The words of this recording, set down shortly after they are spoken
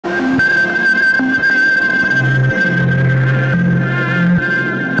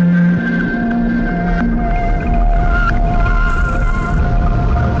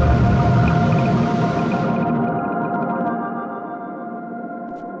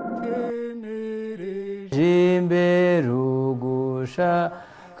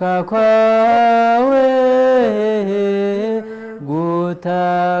gushaka kwawe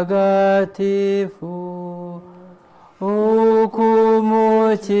gutagatifu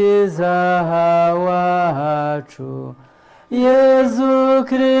ukumukiza wacu Yezu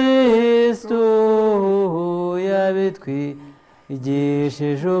Kristu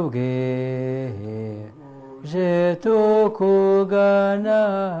yabitwigishije ubwe tukugana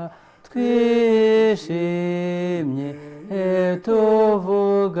twishimye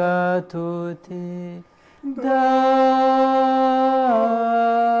tuvuga tuti dawe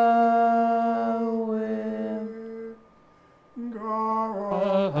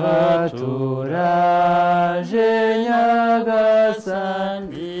turaje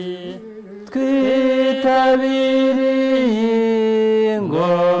nyagasani twitabiriye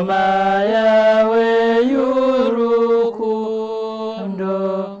ingoma yawe y'urukundo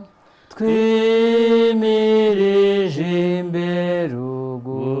twimirije imbere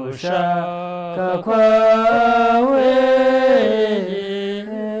ugushaka kwawe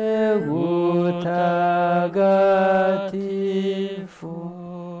gutagatifu.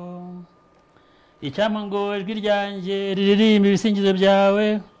 Icyampa ngo ijwi ryanjye riririmba ibisingizo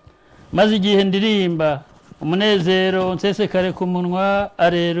byawe, maze igihe ndirimba umunezero unsesekare ku munwa.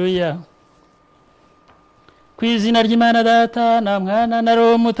 Aleluya. Ku izina ry'Imana Data na Mwana na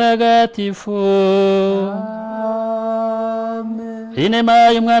Roho Mutagatifu. Amen. Inema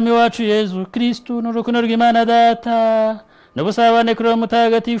y'Umwami wacu Yezu Kristu n'urukundo rw'Imana Data n'ubusabane kuri Roho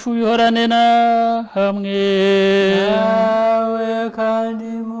Mutagatifu bihorane na hamwe nawe kandi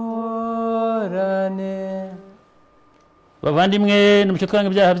muhorane. Bavandimwe, nimucyo twanga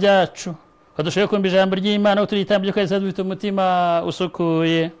ibyaha byacu ko dushoboye kumva ijambo ry'Imana, ko turiyitambye twese dufite umutima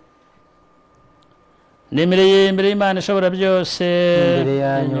usukuye. Nemereye imbere y'Imana ishobora byose, imbere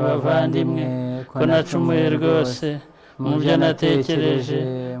yanyu bavandimwe, ko nacumuye rwose mu byo natekereje,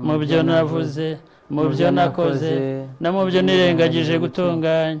 mu byo navuze, mu byo nakoze no mu byo nirengagije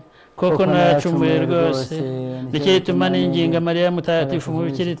gutunganya. Koko nacumuye rwose, nicyo gituma ninginga Mariya Mutagatifu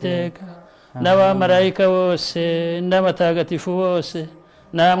umubikira iteka, n'abamarayika bose n'abatagatifu bose,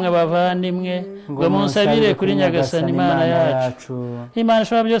 namwe bavandimwe, ngo munsabire kuri Nyagasani Imana yacu. Imana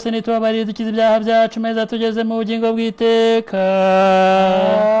ishobora byose nitubabarire dukize ibyaha byacu, maze tugeze mu bugingo bw'iteka.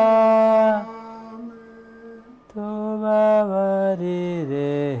 Tubabarire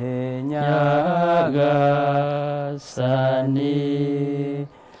Nyagasani,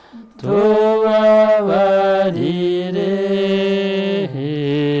 tubabarire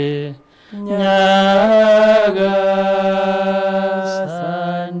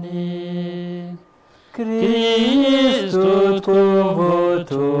Nyagasani. Kristu twumva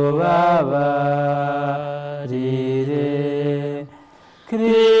tubabarire,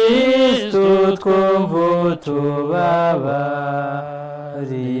 Kristu twumva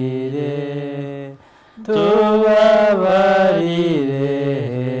tubabarire, tubabarire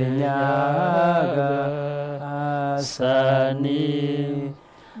Nyagasani,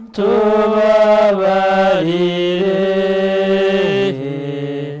 tubabarire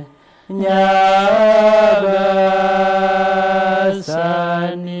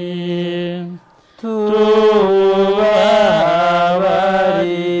Nyagasani, tubabarire,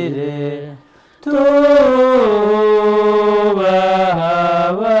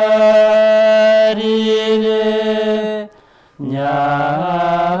 tubabarire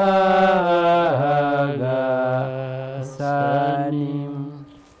Nyagasani.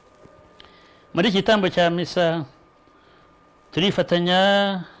 Muri iki gitambo cya misa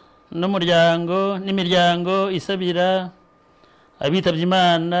turifatanya n'umuryango n'imiryango isabira abitabye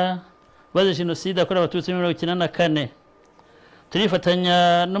Imana bazize Jenoside yakorewe Abatutsi muri 1994.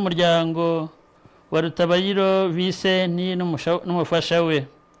 Turifatanya n'umuryango wa Rutabayiro Vicente n'umufasha we.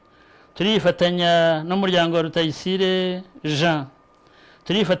 Turifatanya n'umuryango wa Rutayisire Jean.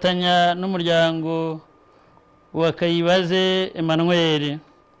 Turifatanya n'umuryango wa Kayibaze Emmanuel.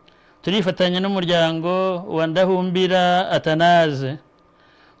 Turifatanya n'umuryango wa Ndahumbira Atanaze.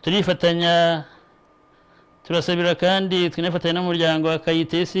 Turifatanya, turasabira kandi twinafatanya n'umuryango wa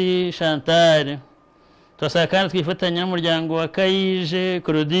Kayitesi Chantal. Turasaba kandi twifatanya n'umuryango wa Kayije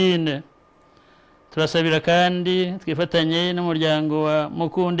Claudine. Turasabira kandi twifatanye n'umuryango wa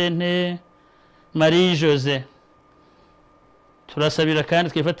Mukundente Marie Jose. Turasabira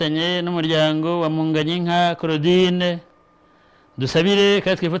kandi twifatanye n'umuryango wa Munganyinka Claudine. Dusabire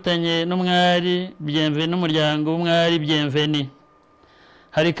kandi twifatanye n'umwari Bienvenue, n'umuryango w'umwari Bienvenue.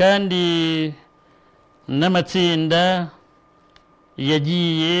 Hari kandi n'amatsinda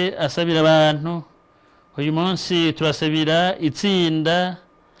yagiye asabira abantu. Uyu munsi turasabira itsinda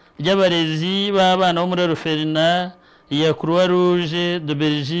ry'abarezi b'abana bo muri Ruferina iya Croix Rouge de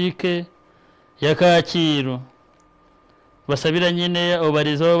Belgique ya Kacyiru basabira nyine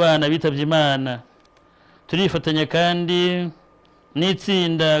ubarizo w'abana bitabye Imana. Turifatanya kandi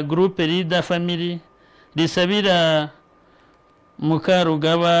n'itsinda Groupe Leader Family risabira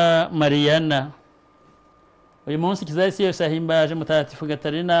Mukarugaba Mariana. Uyu munsi kizahisi yose ahimbaje Mutagatifu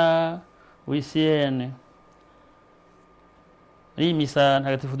Gatarina w'Isienne. Iyi misa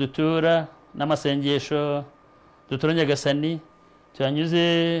ntagatifu dutura n'amasengesho dutura Nyagasani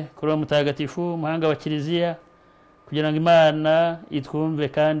tuyanyuze kuri uwo Mutagatifu umuhanga wa Kiliziya kugira ngo Imana itwumve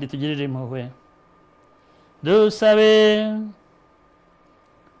kandi tugirire impuhwe. Dusabe.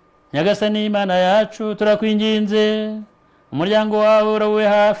 Nyagasani Imana yacu turakwinginze, umuryango wawe urawe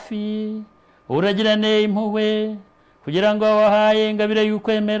hafi, uragirane impuhwe kugira ngo wahaye ingabire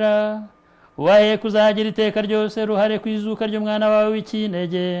y'ukwemera, ubahe kuzagira iteka ryose ruhare ku izuka ry'umwana wawe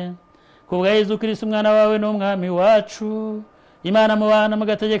w'ikinege, kubwa Yezu Kristo umwana wawe n'umwami wacu, Imana mubana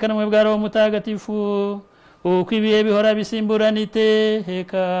mugategekana mu bwa Roho Mutagatifu, uko ibihe bihora bisimburana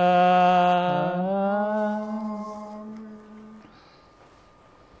iteka.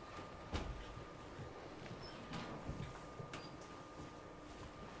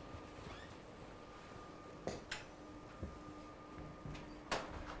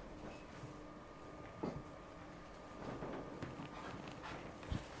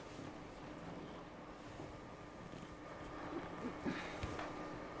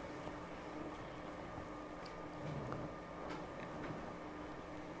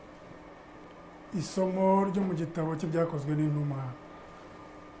 Isomo ryo mu gitabo cy'ibyakozwe n'intumwa.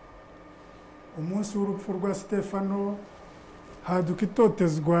 Umunsi w'urupfu rwa Stefano haduka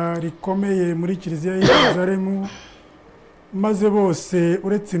itotezwa rikomeye muri Kiliziya y'i Yerusalemu, maze bose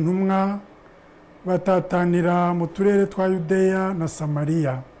uretse intumwa batatanira mu turere twa Yudeya na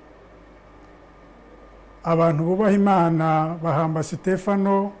Samariya. Abantu bubaha Imana bahamba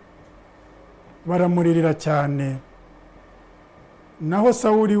Stefano baramuririra cyane. Naho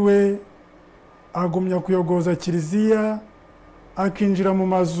Sawuli we agumya kuyogoza Kiliziya, akinjira mu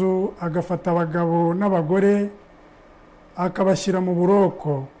mazu agafata abagabo n'abagore akabashyira mu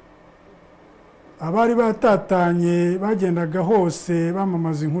buroko. Abari batatanye bagendaga hose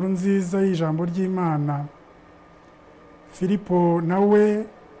bamamaza inkuru nziza y'ijambo ry'Imana. Filipo nawe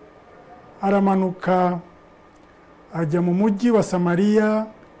aramanuka ajya mu mujyi wa Samariya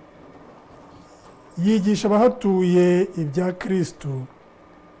yigisha abahatuye ibya Kristo.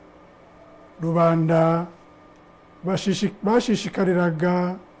 Rubanda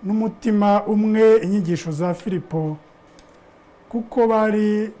bashishikariraga n'umutima umwe inyigisho za Filipo, kuko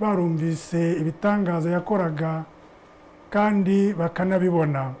bari barumvise ibitangaza yakoraga kandi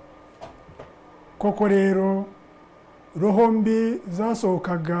bakanabibona. Koko rero roho mbi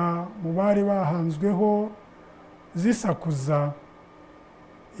zasohokaga mu bari bahanzweho zisakuza,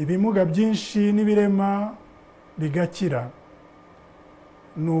 ibimuga byinshi n'ibirema bigakira.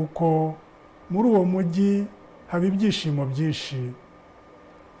 Nuko muri uwo mujyi haba ibyishimo byinshi.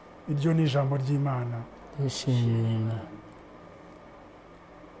 Iryo ni ijambo ry'Imana.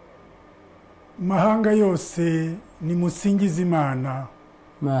 Mahanga yose nimusingize Imana.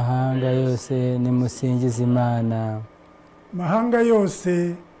 Mahanga yose nimusingize Imana. Mahanga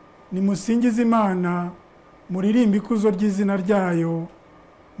yose nimusingize Imana, muririmbe ikuzo ry'izina ryayo,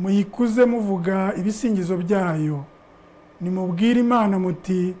 muyikuze muvuga ibisingizo byayo. Nimubwire Imana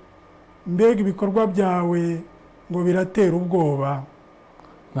muti, mbega ibikorwa byawe ngo biratera ubwoba.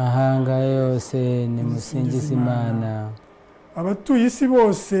 Mahanga yose nimusingize Imana. Abatuye isi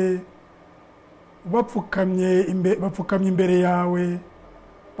bose bapfukamye imbere yawe,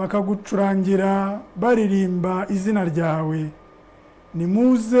 bakagucurangira baririmba izina ryawe.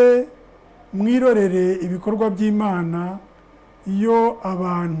 Nimuze mwirorere ibikorwa by'Imana iyo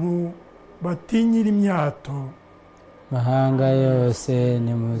abantu batinyira imyato. Mahanga yose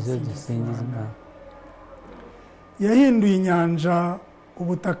nimuze dusingize Imana. Yahinduye inyanja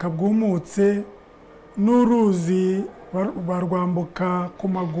ubutaka bwumutse, n'uruzi barwambuka ku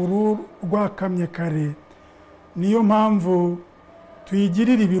maguru rwakamye kare. Niyo mpamvu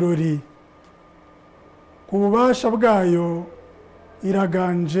tuyigirira ibirori. Ku bubasha bwayo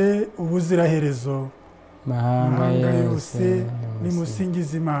iraganje ubuziraherezo. Mahanga yose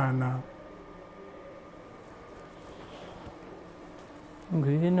nimusingize Imana.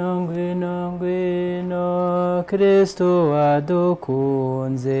 Ngwino ngwino ngwino Kristo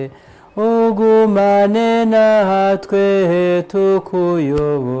wadukunze, ugumane natwe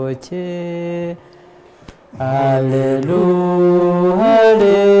tukuyoboke. Haleluya,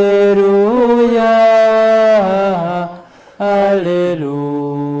 haleluya,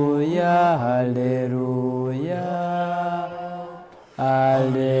 haleluya, haleluya.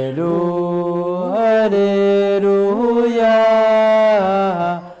 Alleluia,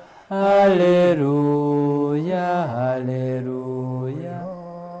 Alleluia, Alleluia.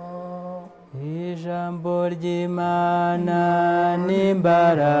 Ijambo ry'Imana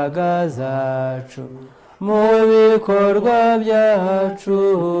n'imbaraga zacu, mu bikorwa byacu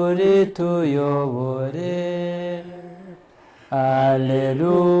rituyobore.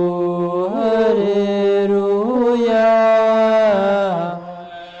 Alleluia, Alleluia,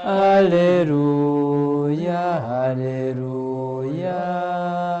 Alleluia, Alleluia,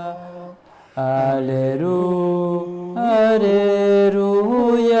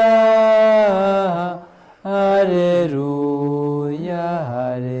 Alleluia, Alleluia,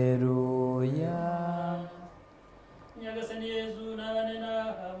 Alleluia. Nyagasani Yesu nabane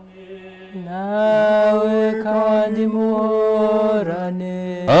nahamwe, nawe kandi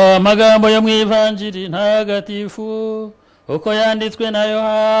muhorane. amagambo yo mu ivanjiri ntagatifu uko yanditswe na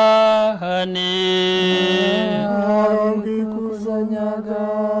Yohani. Ikuzo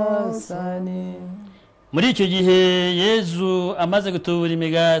Nyagasani. Muri icyo gihe Yesu amaze gutubura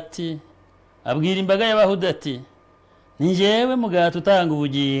imigati, abwira imbaga y'Abayahudi ati, ni njyewe mugati utanga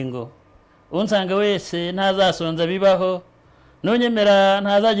ubugingo, unsanga wese ntazasonza bibaho, nunyemera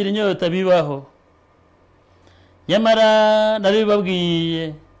ntazagira inyota bibaho. Nyamara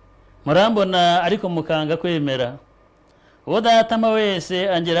naribabwiye, murambona ariko mukanga kwemera. Uwo datama wese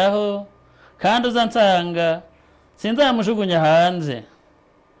angeraho, kandi uzansanga sinzamujugunya hanze.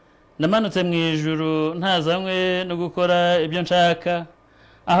 Namanutse mu ijuru ntazanywe no gukora ibyo nshaka,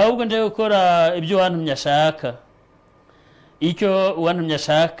 ahubwo nje gukora ibyo uwantumye ashaka. Icyo uwantumye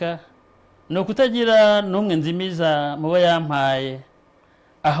ashaka ni ukutagira n'umwe nzimiza mu bo yampaye,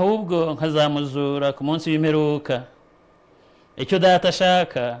 ahubwo nkazamuzura ku munsi w'imperuka. Icyo data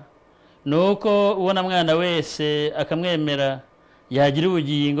ashaka ni uko ubona mwana wese akamwemera yagira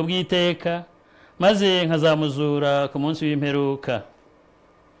ubugingo bw'iteka, maze nkazamuzura ku munsi w'imperuka.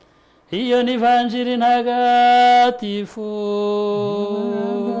 Iyo ni ivanjiri ntagatifu.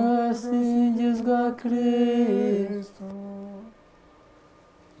 Singizwa Kristo.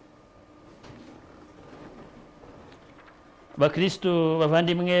 Bakristo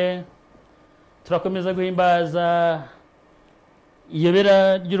bavandimwe, turakomeza guhimbaza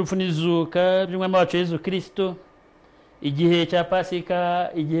iyobera ry'urupfu n'izuka by'umwami wacu Yesu Kristo, igihe cya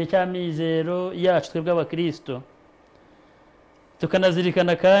Pasika, igihe cy'amizero yacu twebwe abakristo.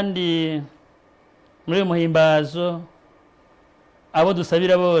 Tukanazirikana kandi muri uyu muhimbazo abo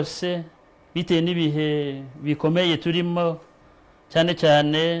dusabira bose bitewe n'ibihe bikomeye turimo, cyane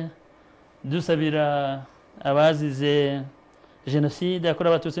cyane dusabira abazize jenoside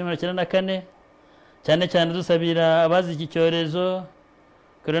yakorewe abatutsi muri 1994, cyane cyane dusabira abazize iki cyorezo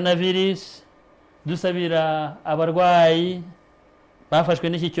coronavirus, dusabira abarwayi bafashwe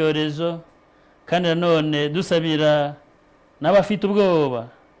n'iki cyorezo, kandi nanone dusabira n'abafite ubwoba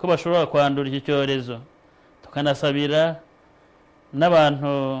ko bashobora kwandura iki cyorezo. Tukanasabira n'abantu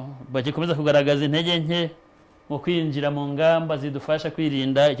bagikomeza kugaragaza intege nke mu kwinjira mu ngamba zidufasha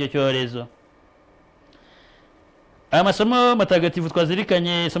kwirinda icyo cyorezo. Aya masomo matagatifu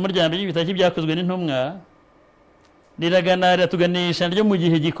twazirikanye, isomo rya mbere ry'ibitabo by'ibyakozwe n'intumwa, riratuganisha ryo mu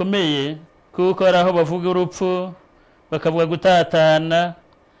gihe gikomeye, kuko hari aho bavuga urupfu, bakavuga gutatana,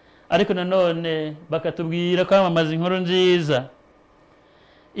 ariko nanone bakatubwira kwamamaza inkuru nziza.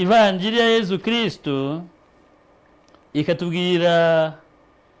 Ivanjiri ya Yesu Kristo ikatubwira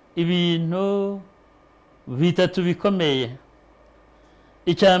ibintu bitatu bikomeye.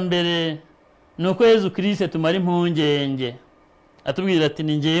 Icya mbere ni uko Yesu Kristo tumara impungenge, atubwira ati,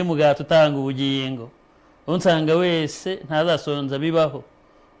 ni njyewe mugati utanga ubugingo, unsanga wese ntazasonza bibaho,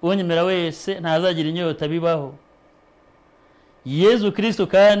 unyemera wese ntazagira inyota bibaho. Yesu Kristo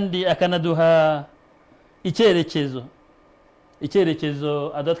kandi akanaduha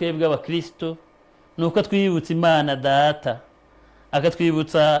icyerekezo adatwebwe abakristo, ni uko twibutsa Imana Data,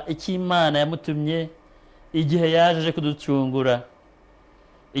 akatwibutsa icyo Imana yamutumye igihe yaje kuducungura.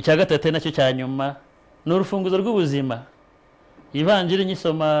 Icya gatatu nacyo cya nyuma ni urufunguzo rw'ubuzima. Ivanjiri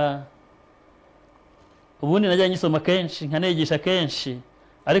nyisoma, ubundi najya nyisoma kenshi, nkanigisha kenshi,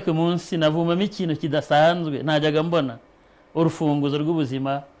 ariko umunsi navumamo ikintu kidasanzwe ntajyaga mbona: urufunguzo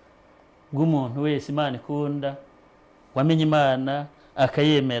rw'ubuzima bw'umuntu wese Imana ikunda, wamenye Imana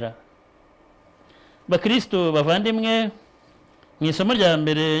akayemera. Bakristo bavandimwe, mu isomo rya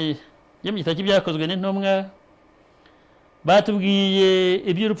mbere ryo mu gitabo cy'ibyakozwe n'intumwa, batubwiye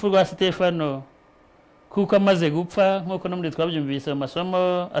iby'urupfu rwa Sitefano, kuko amaze gupfa, nk'uko no muri twabyumvise mu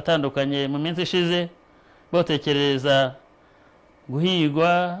masomo atandukanye mu minsi ishize, batekereza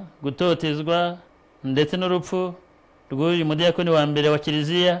guhigwa, gutotezwa ndetse n'urupfu rw'uyu mudiyakoni wa mbere wa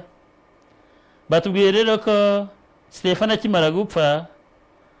kiliziya. Batubwiye rero ko Stefano akimara gupfa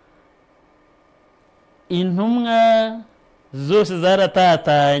intumwa zose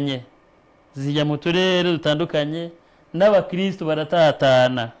zaratatanye zijya mu turere dutandukanye n'abakristo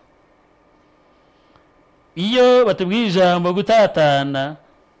baratatana. Iyo batubwiye ijambo gutatana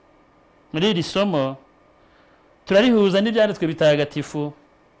muri iri somo turarihuza n'ibyanditswe bitagatifu.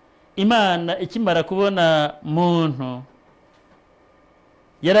 Imana ikimara kubona muntu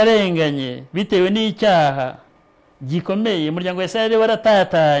yararenganye bitewe n'icyaha gikomeye, umuryango wa Isirayeli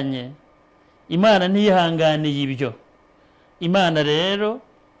waratatanye, Imana ntiyihanganiye ibyo. Imana rero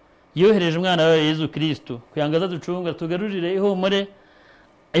yohereje umwana wayo Yezu Kristo kugira ngo azaducunga tugarurire ihumure,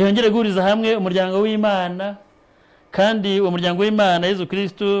 yongere guhuriza hamwe umuryango w'Imana. Kandi uwo muryango w'Imana Yezu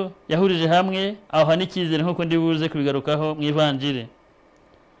Kristo yahurije hamwe aho n'icyizere nk'uko ndi buze kubigarukaho mu Ivanjiri.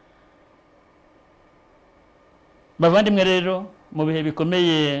 Bavandimwe rero, mu bihe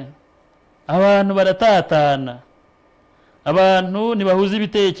bikomeye abantu baratatana, abantu ntibahuza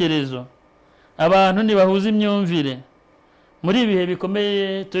ibitekerezo, abantu ntibahuza imyumvire. Muri ibihe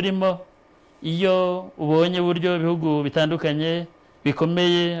bikomeye turimo, iyo ubonye uburyo ibihugu bitandukanye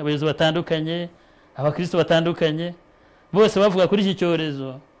bikomeye, abayobozi batandukanye, abakristo batandukanye, bose bavuga kuri iki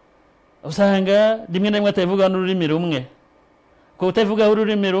cyorezo, usanga rimwe na rimwe atavuga n'ururimi rumwe. Ko utavuga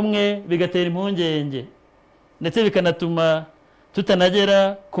ururimi rumwe bigatera impungenge, ndetse bikanatuma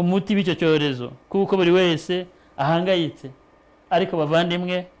tutanagera ku muti w'icyo cyorezo, kuko buri wese ahangayitse. Ariko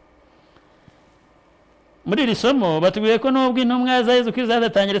bavandimwe, muri iri somo batubwiye ko nubwo intumwa za Yezu Kristo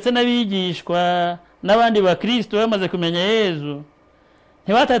zatatanye ndetse n'abigishwa n'abandi bakristo bamaze kumenya Yezu,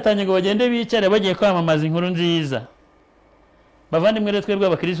 ntibatatanye ngo bagende bicare bagiye kwamamaza inkuru nziza. Bavandimwe rero, twebwe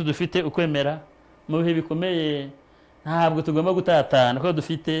abakristo dufite ukwemera mu bihe bikomeye ntabwo tugomba gutatana, kuko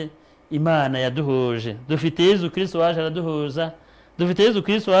dufite Imana yaduhuje, dufite Yezu Kristo waje araduhuza, dufite Yezu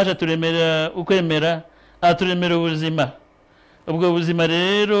Kristo waje aturemera ukwemera, aturemera ubuzima. Ubwo buzima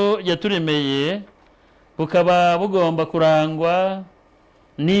rero yaturemeye bukaba bugomba kurangwa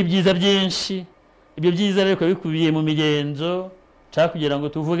n'ibyiza byinshi. Ibyo byiza rero bikubiye mu migenzo nshaka kugira ngo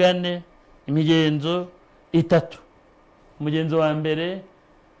tuvugane, imigenzo itatu. Umugenzo wa mbere,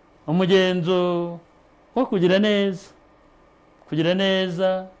 umugenzo wo kugira neza. Kugira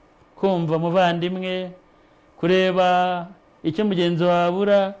neza, kumva muvandimwe, kureba icyo mugenzi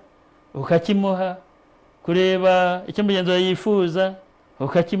wabura ukakimuha, kureba icyo mugenzi wawe yifuza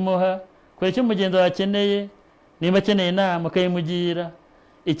ukakimuha, kureba icyo mugenzi wawe akeneye, niba akeneye inama ukayimugira.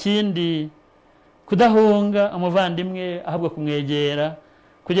 Ikindi, kudahunga umuvandimwe ahubwo kumwegera,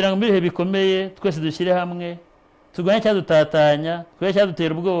 kugira ngo mu bihe bikomeye twese dushyire hamwe, turwanye icyadutatanya, turwanye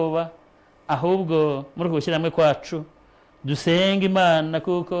icyadutera ubwoba, ahubwo muri uko gushyira hamwe kwacu dusenga Imana,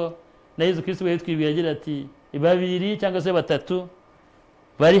 kuko na Yezu Kristo yitwibwiye agira ati, babiri cyangwa se batatu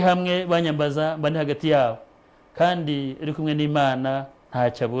bari hamwe banyambaza mba ndi hagati yabo. Kandi uri kumwe n'Imana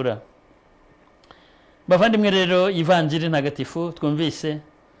ntacyo abura. Bavandimwe rero, Ivanjiri ntagatifu twumvise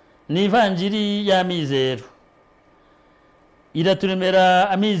ni Ivanjiri y'amizero. Iraturemera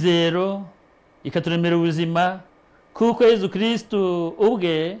amizero, ikaturemera ubuzima, kuko Yezu Kristo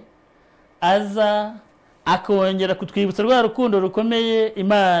ubwe aza akongera kutwibutsa rwa rukundo rukomeye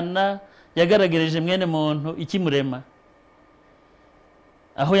Imana yagaragereje mwene muntu ikimurema,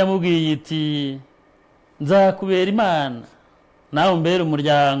 aho yamubwiye iti, nzakubera Imana nawe umbere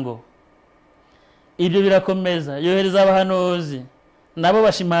umuryango. Ibyo birakomeza, yohereza abahanuzi nabo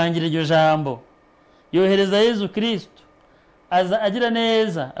bashimangira iryo jambo. Yohereza Yezu Kristo, aza agira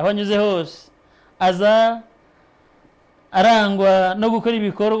neza aho anyuze hose, aza arangwa no gukora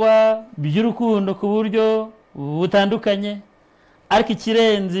ibikorwa by'urukundo ku buryo butandukanye, ariko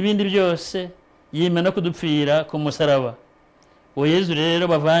ikirenze ibindi byose yima no kudupfira ku musaraba. Uwo Yezu rero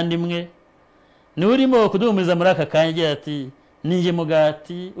bavandimwe ni urimo kuduhumuriza muri aka kanya agira ati, ninjye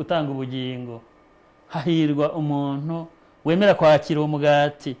mugati utanga ubugingo. Hahirwa umuntu wemera kwakira uwo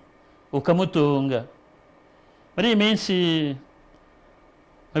mugati ukamutunga. Muri iyi minsi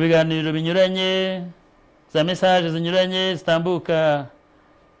mu biganiro binyuranye, za mesaje zinyuranye zitambuka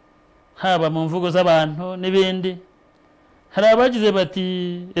haba mu mvugo z'abantu n'ibindi, hari abagize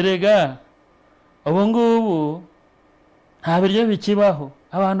bati, erega ubu ngubu nta biryo bikibaho,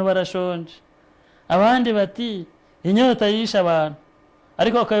 abantu barashonje. Abandi bati, inyota yishe abantu,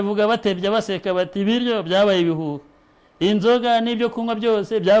 ariko bakabivuga batebya baseka bati, ibiryo byabaye ibihuha, inzoga n'ibyo kunywa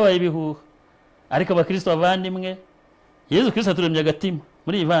byose byabaye ibihuha. Ariko abakristo bavandimwe, Yezu Kristo aturemye agatima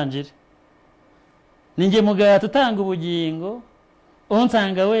muri Ivanjiri. Ninjye mugati utanga ubugingo,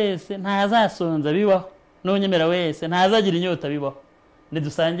 unsanga wese ntazasonza bibaho, n'unyemera wese ntazagira inyota bibaho.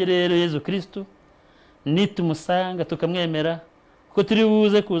 Nidusange rero Yezu Kristo, nitumusanga tukamwemera ko turi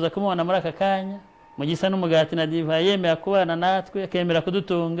buze kuza kumubona muri aka kanya mu gisa n'umugati na divayi, yemera kubana natwe akemera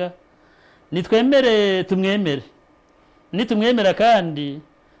kudutunga, nitwemere tumwemere. Nitumwemera kandi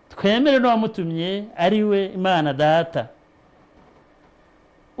twemere n'uwamutumye ari we Imana Data.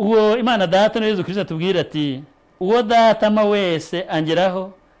 Uwo Imana Data ni Yezu Kristo atubwira ati uwo Data ama wese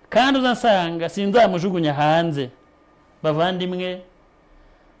angeraho kandi uzansanga sinzamujugunya hanze. Bavandimwe,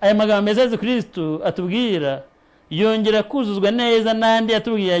 aya magambo meza Yezu Kristo atubwira yongera kuzuzwa neza n'andi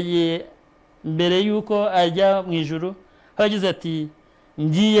yatubwiye mbere yuko ajya mu ijuru, aho yagize ati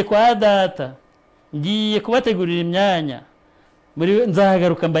ngiye kwa Data, ngiye kubategurira imyanya,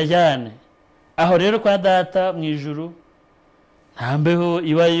 nzagaruka mbajyane. Aho rero kwa Data mu ijuru nta mbeho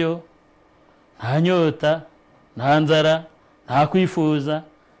ibayo, nta nyota, nta nzara, nta kwifuza,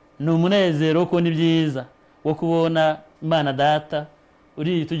 ni umunezero wo kubona ibyiza, wo kubona Imana Data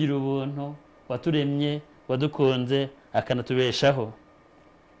uri tugira ubuntu, waturemye, wadukunze, akanatubeshaho.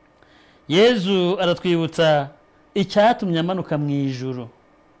 Yezu aratwibutsa icyatumye amanuka mu ijuru.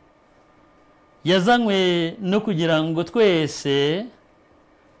 Yazanywe no kugira ngo twese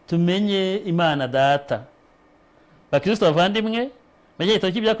tumenye Imana Data. Bakristo bavandimwe, mu gihe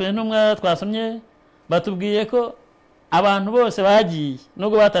gito cy'ibyakozwe n'intumwa twasomye batubwiye ko abantu bose bagiye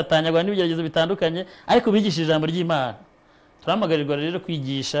nubwo batatanyagwa n'ibigeragezo bitandukanye, ariko bigishije ijambo ry'Imana. Turamagarirwa rero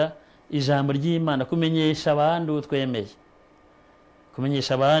kwigisha ijambo ry'Imana, kumenyesha abandi uwo twemeye,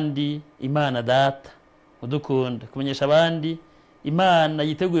 kumenyesha abandi Imana Data udukunda, kumenyesha abandi Imana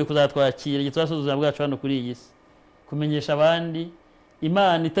yiteguye kuzatwakira igihe tuzasuzuma ubuzima bwacu hano kuri iyi si, kumenyesha abandi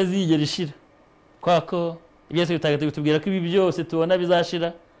Imana itazigera ishira, kwako ibyese bitagatifu tubwira ko ibi byose tubona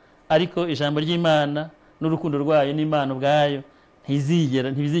bizashira, ariko ijambo ry'Imana n'urukundo rwayo n'Imana ubwayo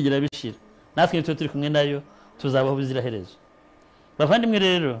ntibizigera bishira. Natwe turi kumwe nayo tuzabaho biziraherezo. Bavandimwe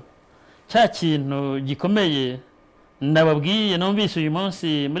rero, cya kintu gikomeye nababwiye numvise uyu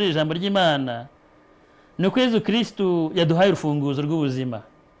munsi muri iri jambo ry'Imana ni uko Yezu Kristo yaduhaye urufunguzo rw'ubuzima,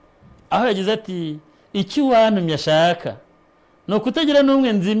 aho yagize ati icyo uwantumye ashaka ni ukutagira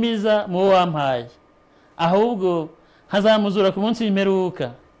n'umwe nzimiza mu wo wampaye, ahubwo nkazamuzura ku munsi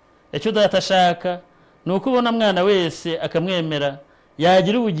w'imperuka. Icyo Data ashaka ni uko ubona mwana wese akamwemera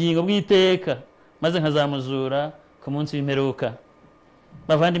yagira ubugingo bw'iteka, maze nkazamuzura ku munsi w'imperuka.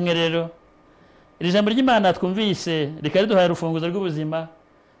 Bavandimwe rero, iri jambo ry'Imana twumvise rikaba riduhaye urufunguzo rw'ubuzima.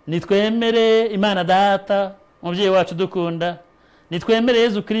 Nitwemere Imana Data umubyeyi wacu dukunda, nitwemere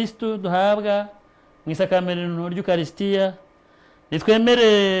Yezu Kristo duhabwa mu isakamento ry'Ukaristiya, nitwemere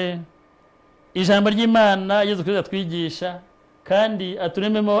ijambo ry'Imana Yezu Kristo atwigisha, kandi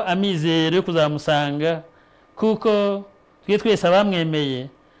aturememo amizero yo kuzamusanga, kuko twe twese abamwemeye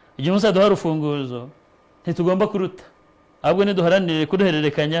igihe umunsi aduha urufunguzo ntitugomba kuruta, ahubwo niduharanire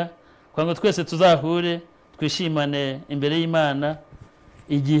kuduhererekanya kugira ngo twese tuzahure twishimane imbere y'Imana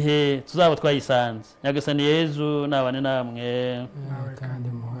igihe tuzaba twayisanze. Nyagasani Yezu nabane namwe, nawe kandi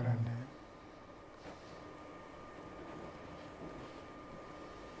muhorane.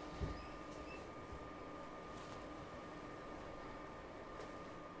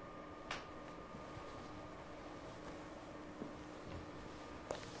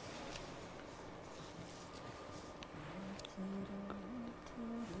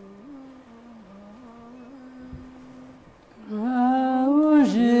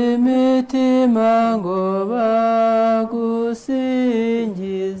 bahuje imitima ngo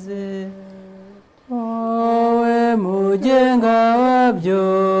bagusingize, wowe mugenga wa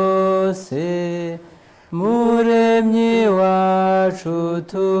byose, muremyi wacu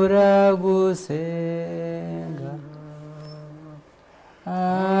turagusenga.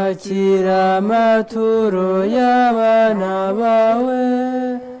 Akira amaturo y'abana bawe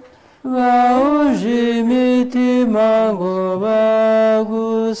bahuje imitima ngo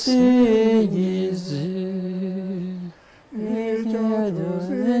bagusingize, nicyo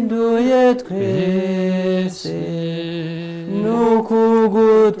duhinduye twese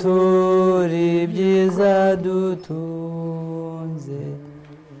n'ukugutura ibyiza dutunze.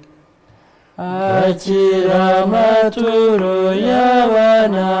 Akira amaturo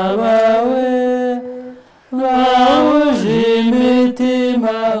y'abana bawe bahuje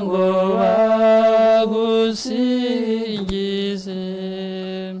imitima ngo bagusingize.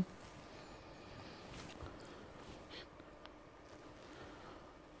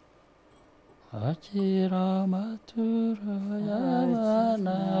 Akira amaturo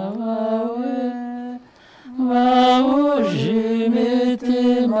y'abana bawe bahuje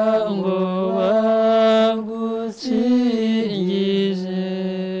imitima ngo bagusingize,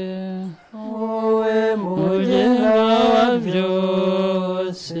 wowe mugenga wa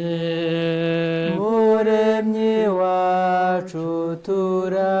byose,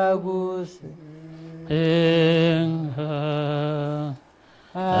 turaguse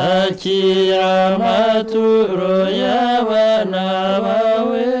akira amaturo y'abana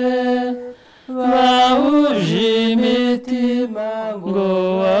bawe bahuje imitima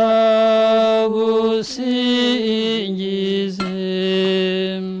ngo bagusingize.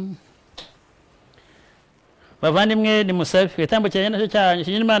 Bavandimwe nimusabe igitambo cyanjye nacyo cyanyu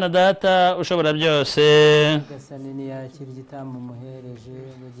kinyira Imana Data ushobora byose. Nyagasani ntiyakira igitambo umuhereje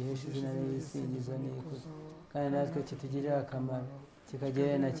ngo giheshe izina n'ibisingizo n'ikuzo kandi natwe kitugirire akamaro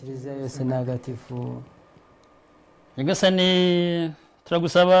kikagirira na kiliziya yose ntagatifu. Nyagasani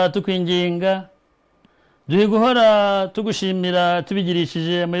turagusaba tukwinginga duhe guhora tugushimira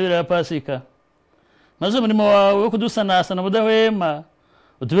tubigirishije amayobera ya Pasika, maze umurimo wawe wo kudusanasana ubudahwema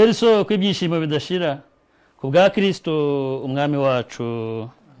utubere isoko y'ibyishimo bidashira ku bwa Kristo umwami wacu.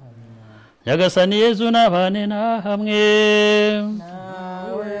 Nyagasani Yezu nabane na hamwe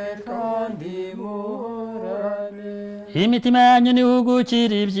nawe kandi muhorane. Imitima yanyu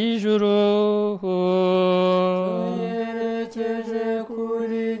nihugukire iby'ijuru, yerekeje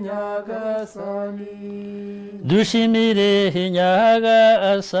kuri Nyagasani. dushimire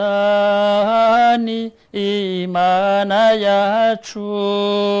Nyagasani Imana yacu.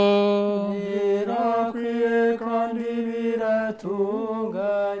 Birakwiye kandi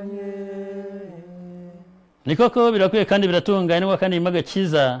biratunganye. Ni koko birakwiye kandi biratunganye ngo kandi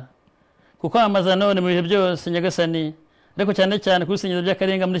imagakiza kuko amaza none mu bihe byose Nyagasani, ariko cyane cyane kusingiza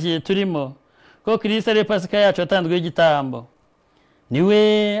by'akarenga muri iki gihe turimo ko Kristo ari Pasika yacu yatanzweho igitambo.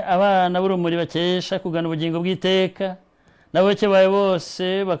 Niwe abana b'urumuri bakesha kugana ubugingo bw'iteka, n'aboke bawe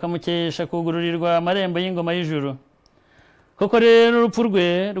bose bakamukesha kugururirwa amarembo y'ingoma y'ijuru. Koko rero urupfu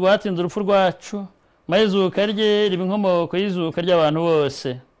rwe rwatsinze urupfu rwacu, maze izuka rye riba inkomoko y'izuka ry'abantu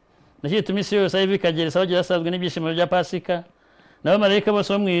bose. Ndashyituma isi yose aho bikagera isaba yasazwe n'ibyishimo bya Pasika, n'abamarayika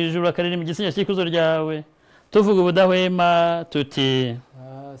bose bo mu ijuru bakaririmba igisingizo cy'ikuzo ryawe, tuvuga ubudahwema tuti: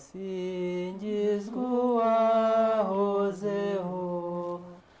 hasingizwe uwahozeho,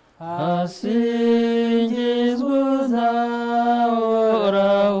 hasingizwe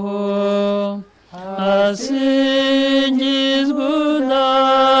uzahoraho, hasingizwe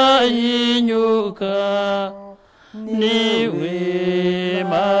udahinyuka, niwe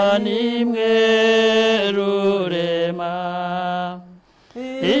Mana imwe rurema.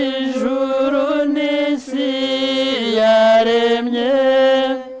 Ijuru n'isi yaremye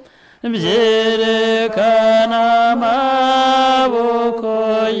byerekana amaboko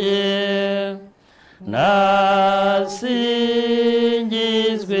ye,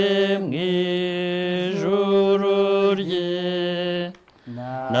 nasingizwe mu ijuru rye,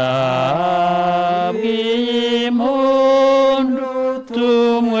 nabwiye impundu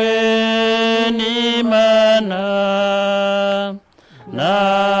tumwe n'Imana,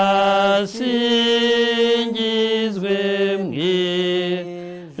 nasingizwe mu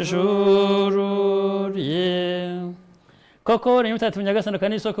ijuru rye. Koko uri mutagatifu Nyagasani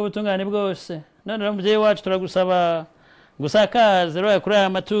kandi isoko y'ubutungane bwose, none rero mubyeyi wacu turagusaba gusakaze roho kuri aya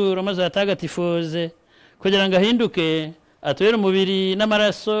maturo maze uyatagatifuze kugira ngo ahinduke atubere umubiri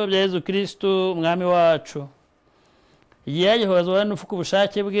n'amaraso bya Yezu Kristo umwami wacu. Igihe yagihozwa n'ufuka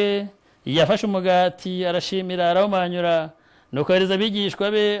ubushake bwe, yafashe umugati arashimira arawumanyura, nuko yohereza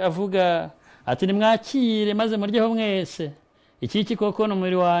abigishwa be avuga ati: nimwakire maze muryeho mwese, iki koko ni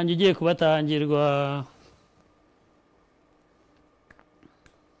umubiri wanjye ugiye kubatangirwa.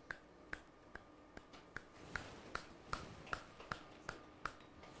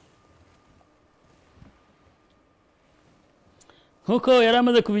 Nkuko yari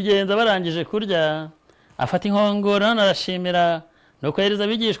amaze kubigenza barangije kurya, afata inkongoro none arashimira, nuko yohereza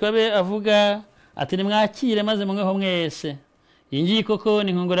abigishwa be avuga ati: nimwakire maze munyweho mwese, iyi ngiyi koko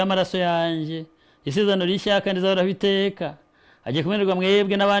ni inkongoro y'amaraso yanjye, isezerano rishya kandi rizahoraho iteka, agiye kumenerwa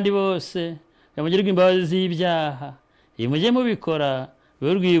mwebwe n'abandi bose bamugirirwa imbabazi z'ibyaha. Ibi mujye mubikora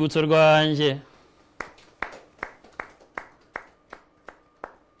bibe urwibutso rwanjye.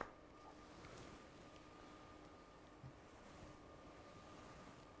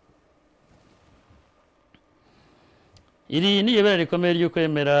 Iri ni ibara rikomeye ryo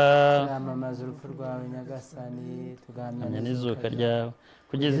kwemera, turamamaza urupfu rwawe Nyagasani, tugahamya n'izuka ryawe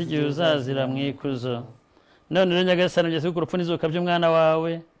kugeza igihe uzazira mu ikuzo. None rero Nyagasani, ugeze ku rupfu n'izuka by'umwana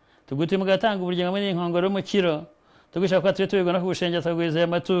wawe, tugutuye mugatanga ubugingo muri iyi nkongoro y'umukiro, tugushaka ko tujye tubigwa no kugushengera tukaguheza aya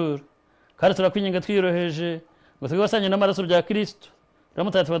maturo, kandi turakwinginga twiyoroheje ngo twibasanye n'amaraso bya Kristo,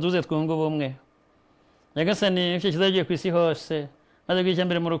 turamutagatifu waduze twunga ubumwe. Nyagasani, icyo kiza giye ku isi hose, maze bw'icya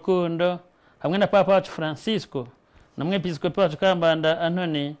mbere mu rukundo, hamwe na Papa wacu Francisco na mwepiskopi wacu Kambanda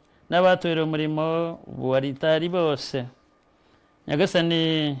Antoni n'abatorewe umurimo wa ritari bose,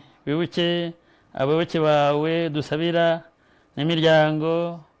 nyagasani wibuke abayoboke bawe dusabira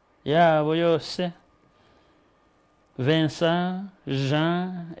n'imiryango yabo yose, Vincent,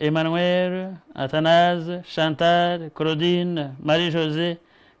 Jean, Emmanuel, Athanase, Chantal, Claudine, Marie-Josée,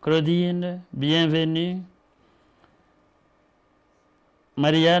 Claudine, Bienvenue,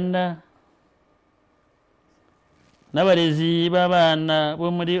 Mariana, n'abarezi b'abana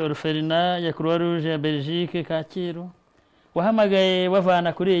bo muri orphelinat ya Croix Rouge ya Belgique Kacyiru, wahamagaye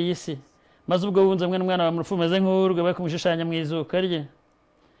bavana kuri iyi si, maze ubwo wunze mwe n'umwana wa murupfu umeze nk'urwe bari kumushushanya mu izuka rye.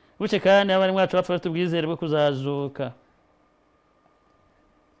 Buke kandi abari mwacu bapfa bafite ubwizere bwo kuzazuka.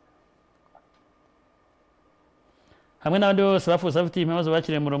 Hamwe n'abandi bose bapfuye bafite impamvu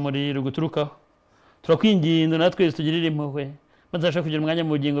bakiriye mu rumuri ruguturukaho, turakwinginze natwe tugirire impuhwe maze abashe kugira umwanya mu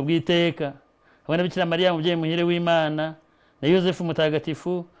bugingo bw'iteka, hamwe na Bikira Mariya umubyeyi muhire w'Imana, na Yosefu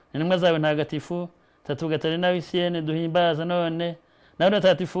mutagatifu, n'intumwa zawe ntagatifu, Tatu Gatarina w'Isiene duhimbaza none, n'abandi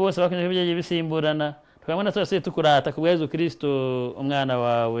batagatifu bose bakomeje ibyagiye bisimburana, tukabona twese tukurata ku bwa Yezu Kristo umwana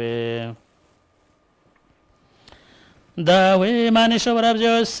wawe. Dawe Imana ishobora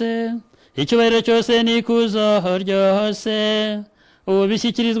byose, icyubahiro cyose n'ikuzo ryose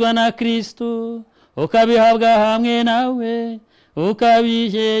ubishyikirizwa na Kristo, ukabihabwa hamwe nawe,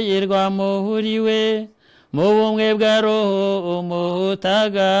 ukabishyirwa muri we mu bumwe bwa Roho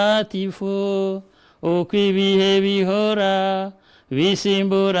Umutagatifu, uko ibihe bihora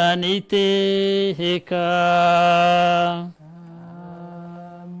bisimburana iteka.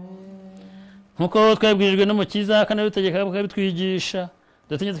 Nk'uko twabwirijwe n'Umukiza kandi abidutegeka bakabitwigisha,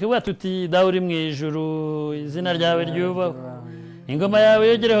 dutegetse kuvuga tuti: Dawe uri mu ijuru, izina ryawe ryubahwe, ingoma yawe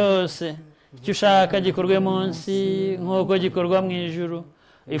yogere hose, icyo ushaka gikorwe munsi nk'uko gikorwa mu ijuru.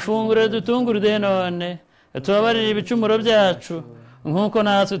 Ifunguro dutungure none, tubabarire ibicumuro byacu nk'uko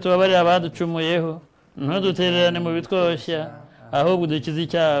natwe tubabarira abaducumuyeho, ntudutererane mu bitwoshya, ahubwo dukize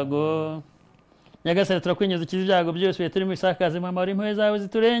icyago. Nyagasani turakwinginze ukize ibyago byose bihe turimo, bisakazemo amahoro, impuhwe zawe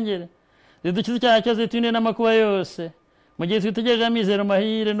ziturengere, zidukize icyaha cyose, ziturinde n'amakuba yose, mu gihe twitegereje amizero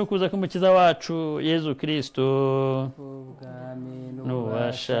mahire no kuza k'Umukiza wacu Yezu Kristo.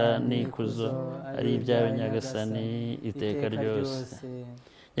 N'ububasha n'ikuzo ari ibyawe Nyagasani iteka ryose.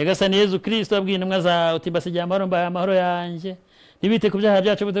 Nyagasani Yezu Kristo abwiye intumwa zawe uti: mbasigiye amahoro, mbahaye amahoro yanjye, ntibite ku byaha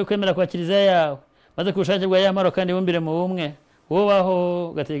byacu bute kwemera kwa Kiliziya yawe, maze ku bushake bwa ya mahoro kandi bumbire mu bumwe, wubaho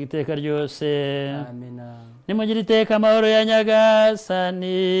ugateka iteka ryose. Amina. Nimugire iteka amahoro ya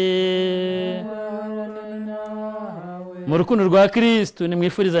Nyagasani. Mu rukundo rwa Kristo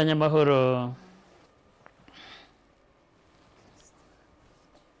nimwifurizanye amahoro.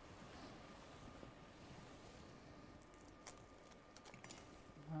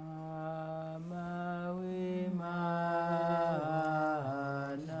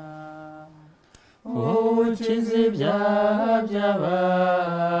 Ukiza ibyaha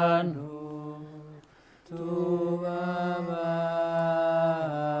by'abantu,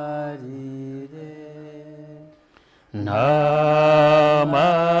 tubabarire. Ntama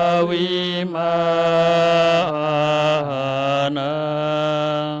w'Imana,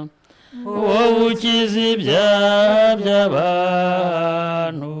 wowe ukiza ibyaha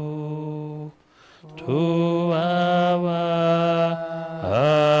by'abantu,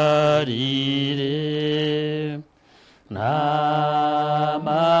 tubabarire.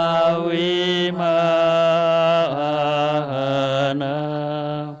 Ntama w'Imana,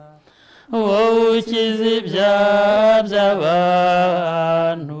 wowe ukiza ibyaha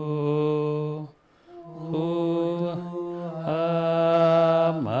by'abantu,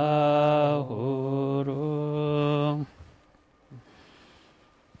 amahoro.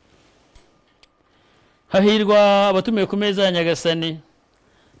 Hahirwa abatumiwe ku meza ya Nyagasani.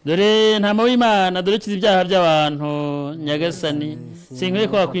 Dore ntama w'Imana, dore ukiza ibyaha by'abantu. Nyagasani, sinkwiye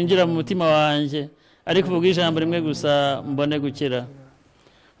ko wakwinjira mu mutima wanjye, ariko uvuga ijambo rimwe gusa mbone gukira.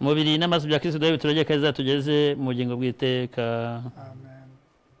 Umubiri n'amaraso bya Kristo dawe biturageka bizatugeze mu bugingo bw'iteka. Amen.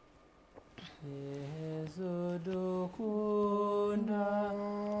 Yezu dukunda,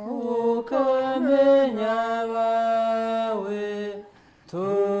 ukamenya abawe,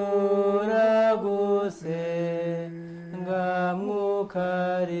 turagusenga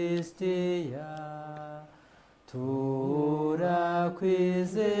mw'Ukaristiya,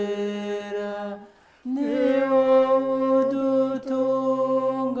 turakwizera, ni wowe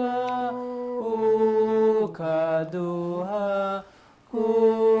udutunga, ukaduha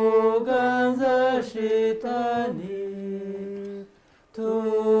kuganza shitani,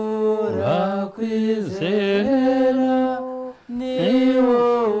 turakwizera, ni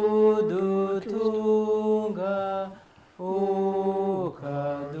wowe udutunga,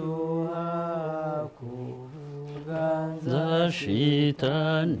 ukaduha kuganza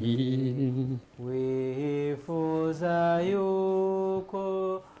shitani. wifuza yuko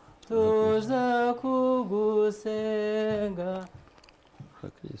tuza kugusenga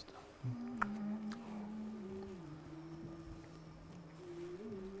Kristo.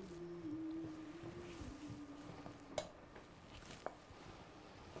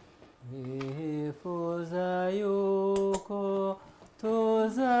 wifuza yuko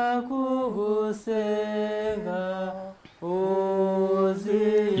tuza kugusenga uzi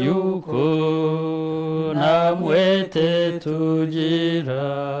Yuko namwete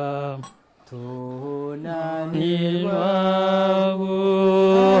tugira tunanirwa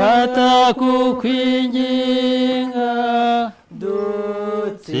hata kukwinginga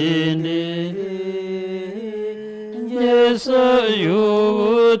dutsindire Yesu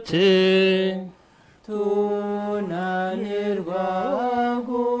yubute tunanirwa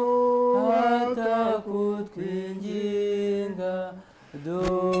hata kutwinginga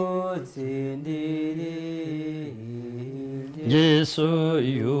dutsindire Yesu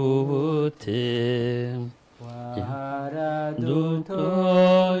yubute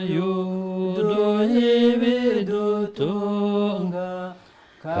waradutoyuduhibidutunga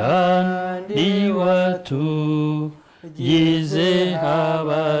kandi watugize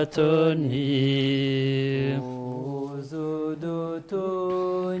abatoni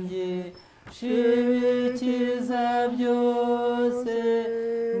uzudutungi shibikiza byose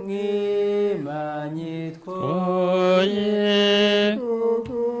mwimanyi oye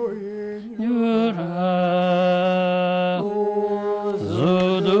nyura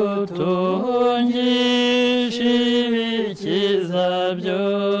zudutungisha ibikiza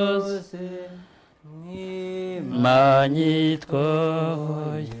byose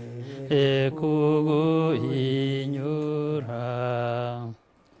manyitwoye kuguhinyura.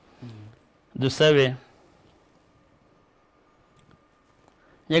 Dusabe.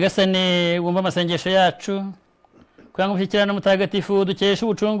 Nyagasani wumva amasengesho yacu, kwanga gushyikirana Mutagatifu dukesha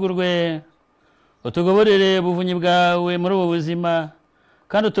ubucungurwe, utugoborere ubuvunyi bwawe muri ubu buzima,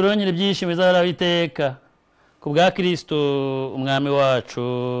 kandi uturongere ibyishimo bizahoraho iteka ku bwa Kristo umwami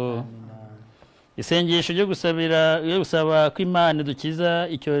wacu. Isengesho ryo gusaba ko Imana dukiza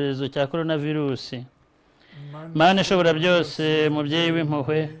icyorezo cya coronavirusi. Mana ishobora byose, mubyeyi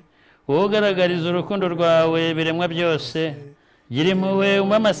w'impuhwe, wowe ugaragariza urukundo rwawe biremwa byose, gira impuhwe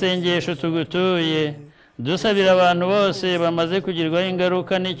umpe amasengesho tugutuye, dusabira abantu bose bamaze kugirwaho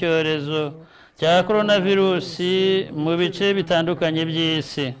ingaruka n'icyorezo cya coronavirusi mu bice bitandukanye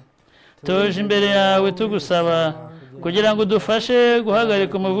by'isi. Tuje imbere yawe tugusaba kugira ngo udufashe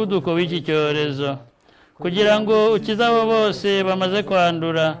guhagarika umuvuduko w'iki cyorezo, kugira ngo ukize abo bose bamaze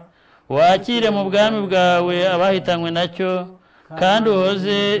kwandura, wakire mu bwami bwawe abahitanywe nacyo, kandi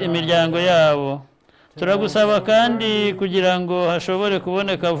uhoze imiryango yabo. Turagusaba kandi kugira ngo hashobore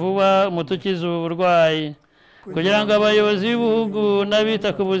kuboneka vuba umuti ukiza ubu burwayi, kugira ngo abayobozi b'ibihugu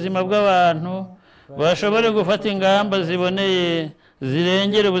n'abita ku buzima bw'abantu bashobore gufata ingamba ziboneye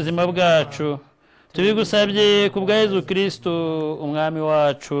zirengera ubuzima bwacu. Tubigusabye ku bwa Yezu Kristo umwami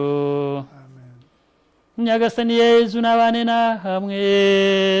wacu. Nyagasani Yezu nabane na hamwe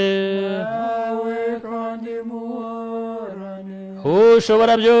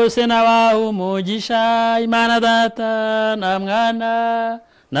ushobora byose nabaha umugisha, Imana Data na Mwana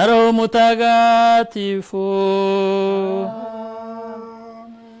na Roho Mutagatifu.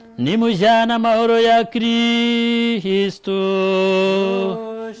 Nimujyana amahoro ya Kristo.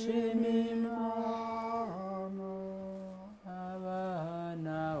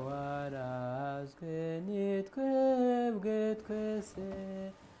 abana warazwe ni twebwe twese,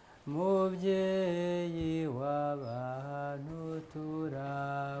 mubyeyi w'abantu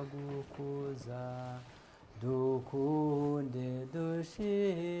turagukuza, dukunde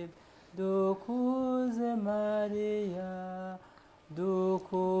dushime dukuze Mariya,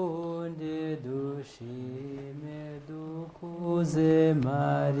 dukunde dushime dukuze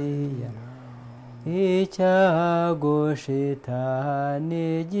Mariya. Icyago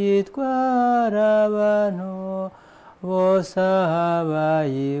shitani gitwara abantu bose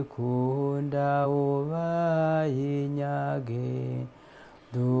abayikunda ubayinyage,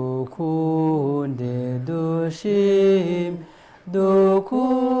 dukunde dushime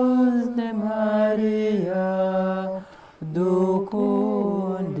dukuze Mariya,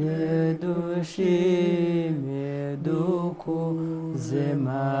 dukunde dushime dukuze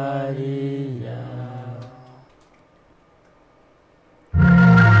Mariya.